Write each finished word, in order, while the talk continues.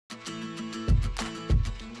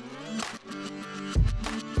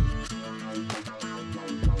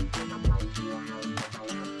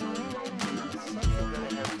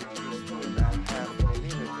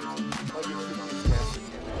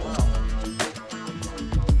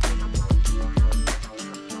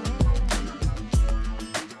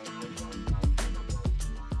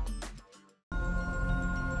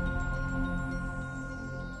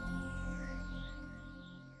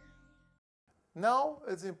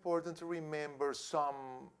it's important to remember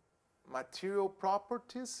some material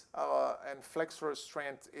properties and flexural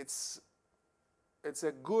strength. It's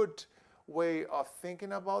a good way of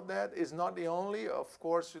thinking about that. It's not the only, of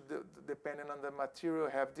course, depending on the material,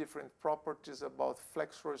 have different properties about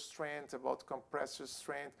flexural strength, about compressive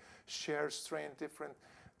strength, shear strength,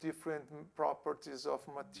 different properties of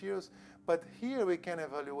materials. But here we can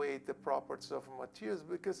evaluate the properties of materials,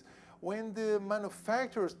 because when the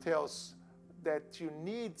manufacturer tells that you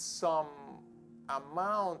need some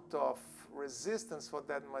amount of resistance for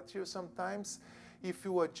that material, sometimes if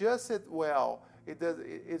you adjust it well,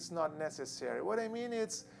 it's not necessary. What I mean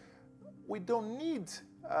is, we don't need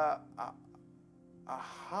a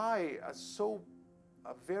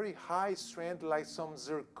very high strength like some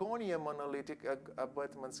zirconia monolithic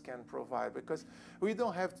abutments can provide, because we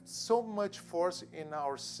don't have so much force in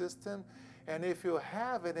our system. And if you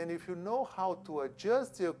have it, and if you know how to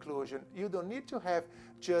adjust the occlusion, you don't need to have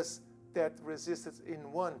just that resistance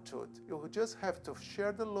in one tooth. You just have to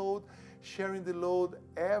share the load. Sharing the load,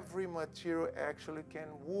 every material actually can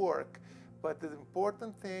work. But the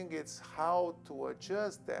important thing is how to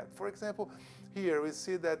adjust that. For example, here we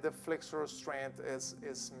see that the flexural strength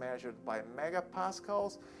is measured by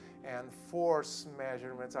megapascals, and force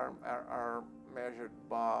measurements are measured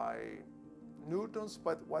by newtons.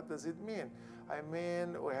 But what does it mean? I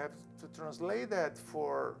mean, we have to translate that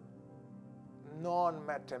for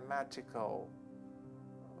non-mathematical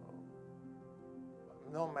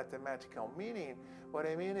meaning. What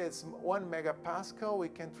I mean is 1 megapascal we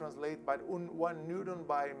can translate by 1 newton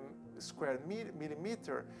by square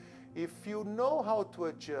millimeter. If you know how to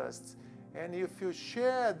adjust, and if you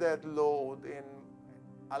share that load in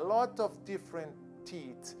a lot of different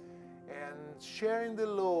teeth, and sharing the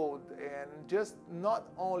load, and just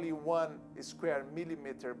not only 1 square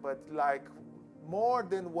millimeter, but like more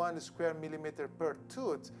than 1 square millimeter per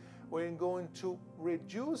tooth, we're going to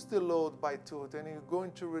reduce the load by tooth, and you're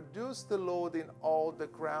going to reduce the load in all the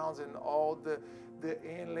crowns and all the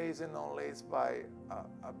inlays and onlays by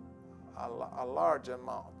a large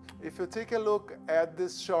amount. If you take a look at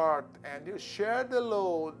this chart and you share the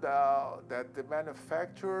load that the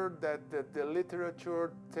manufacturer, that the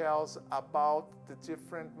literature tells about the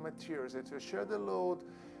different materials, if you share the load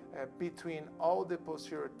between all the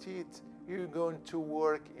posterior teeth, you're going to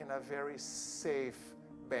work in a very safe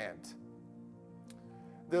band.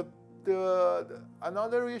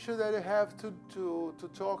 Another issue that you have to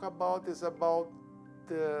talk about is about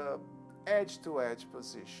the edge-to-edge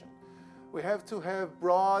position. We have to have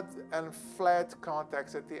broad and flat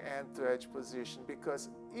contacts at the end-to-edge position, because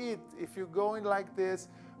if you're going like this,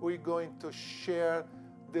 we're going to share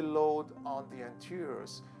the load on the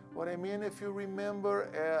anteriors. What I mean, if you remember,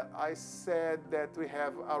 I said that we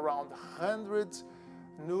have around 100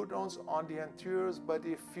 newtons on the anteriors, but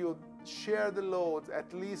if you share the load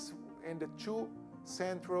at least in the 2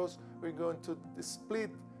 centrals, we're going to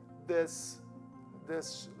split this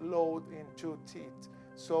load in 2 teeth.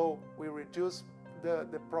 So we reduce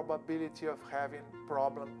the probability of having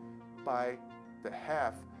problem by the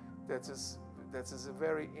half. That is a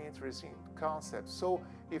very interesting concept. So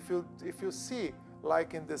if you see,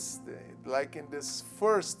 like in this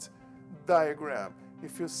first diagram,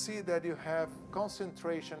 if you see that you have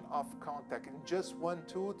concentration of contact in just 1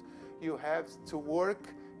 tooth, you have to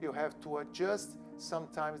work, you have to adjust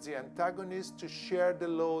sometimes the antagonist to share the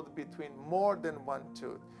load between more than 1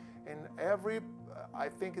 tooth. I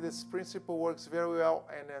think this principle works very well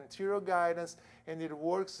in anterior guidance, and it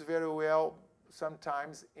works very well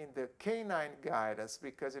sometimes in the canine guidance,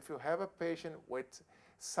 because if you have a patient with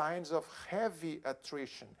signs of heavy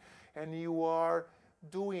attrition and you are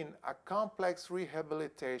doing a complex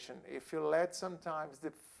rehabilitation, if you let sometimes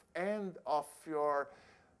the end of your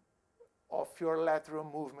lateral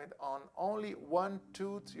movement on only 1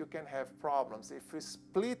 tooth, you can have problems. If you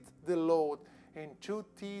split the load in 2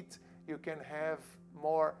 teeth, you can have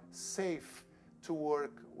more safe to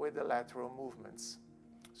work with the lateral movements.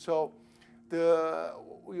 So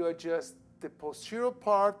we adjust the posterior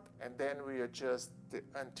part, and then we adjust the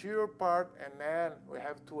anterior part, and then we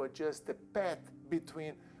have to adjust the path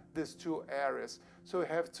between these 2 areas. So we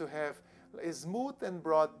have to have smooth and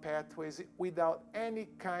broad pathways without any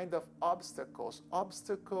kind of obstacles.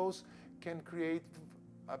 Obstacles can create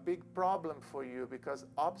a big problem for you, because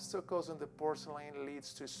obstacles in the porcelain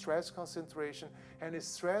leads to stress concentration, and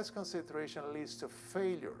stress concentration leads to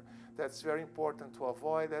failure. That's very important to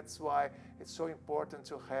avoid. That's why it's so important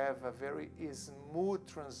to have a very smooth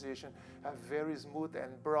transition, a very smooth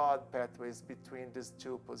and broad pathways between these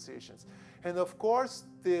 2 positions. And of course,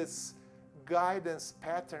 this guidance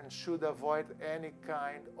pattern should avoid any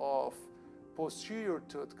kind of posterior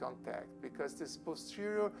tooth contact, because this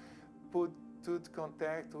posterior tooth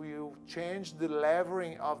contact will change the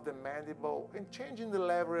leveling of the mandible, and changing the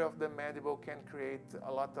leveling of the mandible can create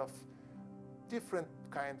a lot of different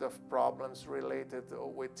kind of problems related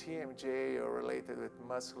with TMJ or related with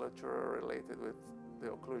musculature or related with the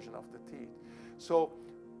occlusion of the teeth. So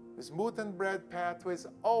smooth and bread pathways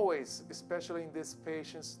always, especially in these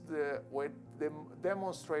patients where they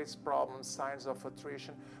demonstrates problems, signs of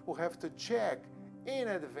attrition, we have to check in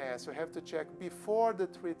advance, we have to check before the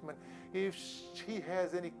treatment if he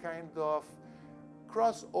has any kind of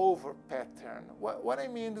crossover pattern. What I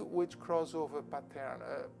mean with crossover pattern?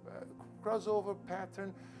 Crossover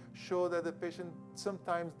pattern show that the patient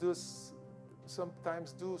sometimes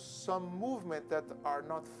do some movement that are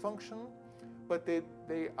not functional, but they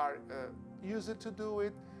are used to do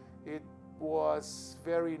it. It was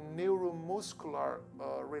very neuromuscular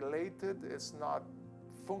related. It's not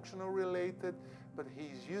functional related, but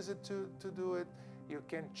he's used to do it. You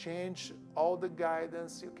can change all the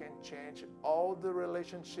guidance. You can change all the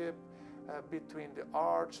relationship between the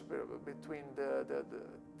arch, between the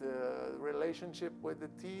relationship with the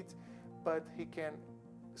teeth, but he can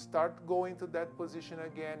start going to that position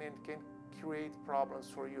again and can create problems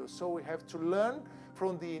for you. So we have to learn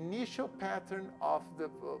from the initial pattern of the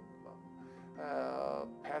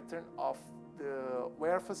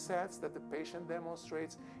wear facets that the patient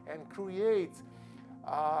demonstrates and create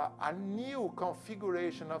a new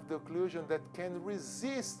configuration of the occlusion that can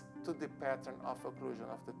resist to the pattern of occlusion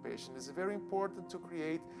of the patient. It's very important to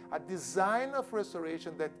create a design of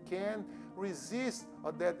restoration that can resist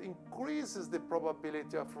or that increases the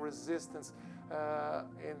probability of resistance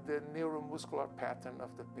in the neuromuscular pattern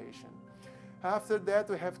of the patient. After that,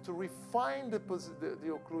 we have to refine the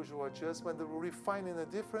occlusal adjustment, refine in a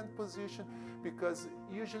different position, because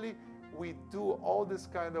usually we do all this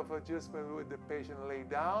kind of adjustment with the patient lay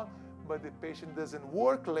down, but the patient doesn't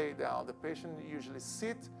work lay down. The patient usually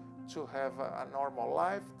sit to have a normal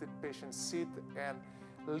life. The patient sit and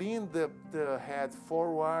lean the head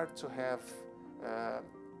forward to have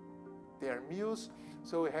their meals.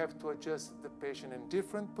 So we have to adjust the patient in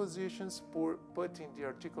different positions, putting the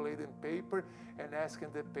articulating paper and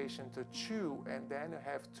asking the patient to chew, and then you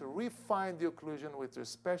have to refine the occlusion with your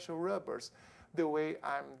special rubbers, the way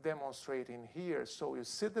I'm demonstrating here. So you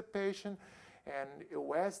sit the patient and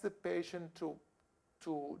you ask the patient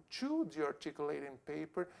to chew the articulating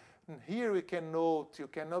paper. And here we can note, you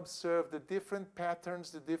can observe the different patterns,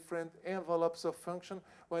 the different envelopes of function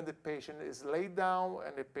when the patient is laid down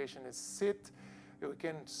and the patient is sit. You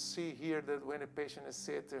can see here that when the patient is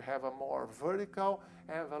sit, you have a more vertical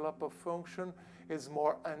envelope of function, is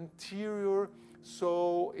more anterior.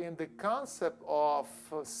 So in the concept of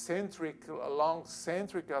long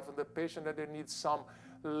centric of the patient, that they need some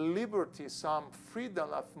liberty, some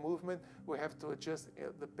freedom of movement, we have to adjust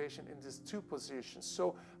the patient in these two positions.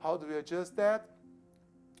 So how do we adjust that?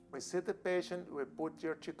 We sit the patient, we put the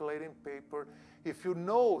articulating paper. If you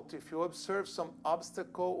note, if you observe some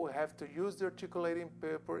obstacle, we have to use the articulating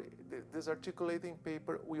paper. This articulating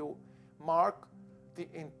paper will mark the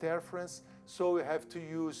interference, so we have to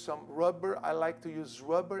use some rubber. I like to use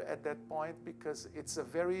rubber at that point because it's a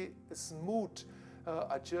very smooth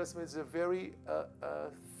adjustment. It's a very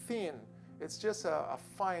thin. It's just a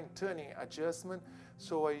fine-tuning adjustment.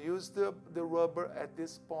 So I use the rubber at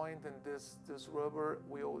this point, and this rubber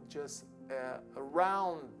will just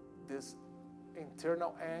round this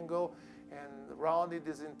internal angle, and rounding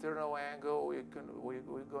this internal angle,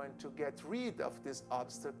 we're going to get rid of this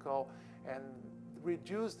obstacle and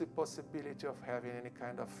reduce the possibility of having any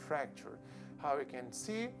kind of fracture. How you can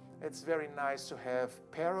see, it's very nice to have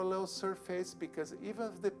parallel surface, because even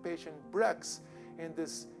if the patient breaks in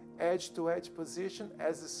this edge-to-edge position,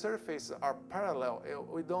 as the surfaces are parallel,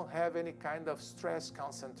 we don't have any kind of stress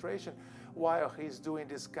concentration while he's doing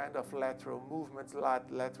this kind of lateral movements,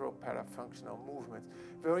 lateral parafunctional movements.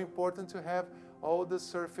 Very important to have all the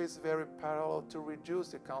surface very parallel to reduce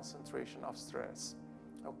the concentration of stress.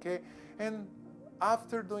 Okay, and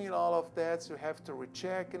after doing all of that, you have to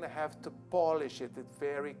recheck and have to polish it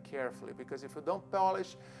very carefully, because if you don't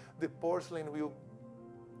polish, the porcelain will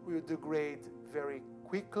degrade very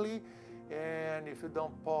quickly, and if you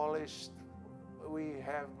don't polish, we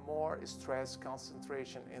have more stress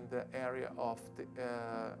concentration in the area of the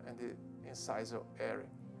incisor area.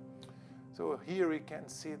 So here we can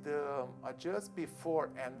see the adjust before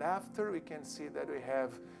and after. We can see that we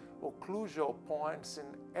have occlusal points in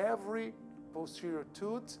every posterior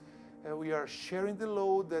tooth. We are sharing the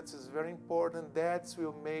load. That is very important. That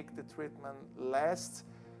will make the treatment last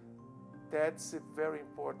That's very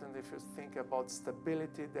important if you think about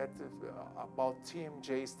stability, about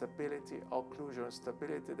TMJ stability, occlusion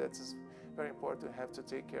stability. That's very important. You have to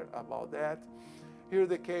take care about that. Here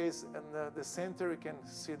the case in the center, you can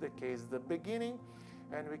see the case at the beginning,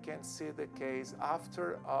 and we can see the case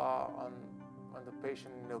after on the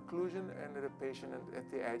patient in occlusion and the patient at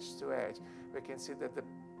the edge to edge. We can see that the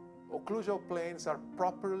occlusal planes are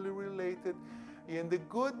properly related. And the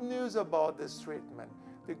good news about this treatment,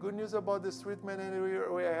 and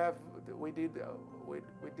we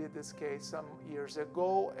did this case some years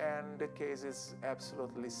ago, and the case is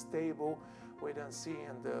absolutely stable. We don't see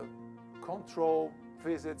in the control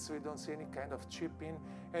visits, we don't see any kind of chipping,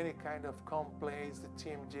 any kind of complaints. The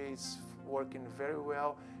TMJ is working very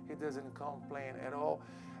well. He doesn't complain at all.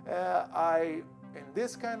 In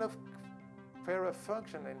this kind of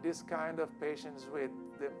parafunction, in this kind of patients with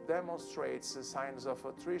demonstrates the signs of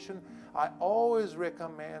attrition, I always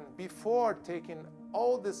recommend, before taking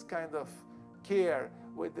all this kind of care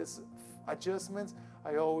with these adjustments,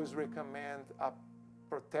 I always recommend a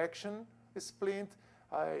protection splint.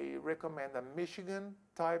 I recommend a Michigan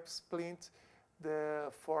type splint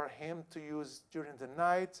for him to use during the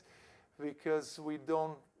night, because we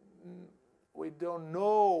don't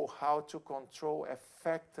know how to control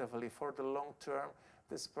effectively for the long term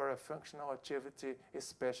this parafunctional activity,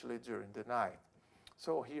 especially during the night.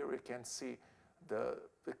 So here we can see the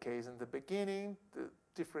case in the beginning, the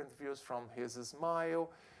different views from his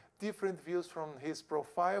smile, different views from his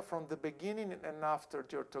profile from the beginning and after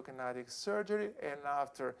the orthognathic surgery and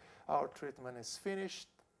after our treatment is finished.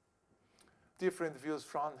 Different views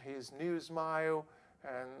from his new smile,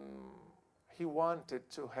 and he wanted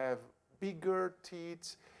to have bigger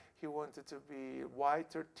teeth, he wanted to be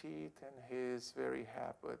whiter teeth, and he is very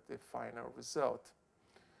happy with the final result.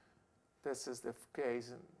 This is the case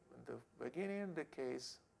in the beginning, the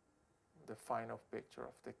case, the final picture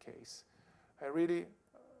of the case. I really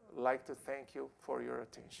like to thank you for your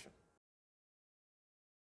attention.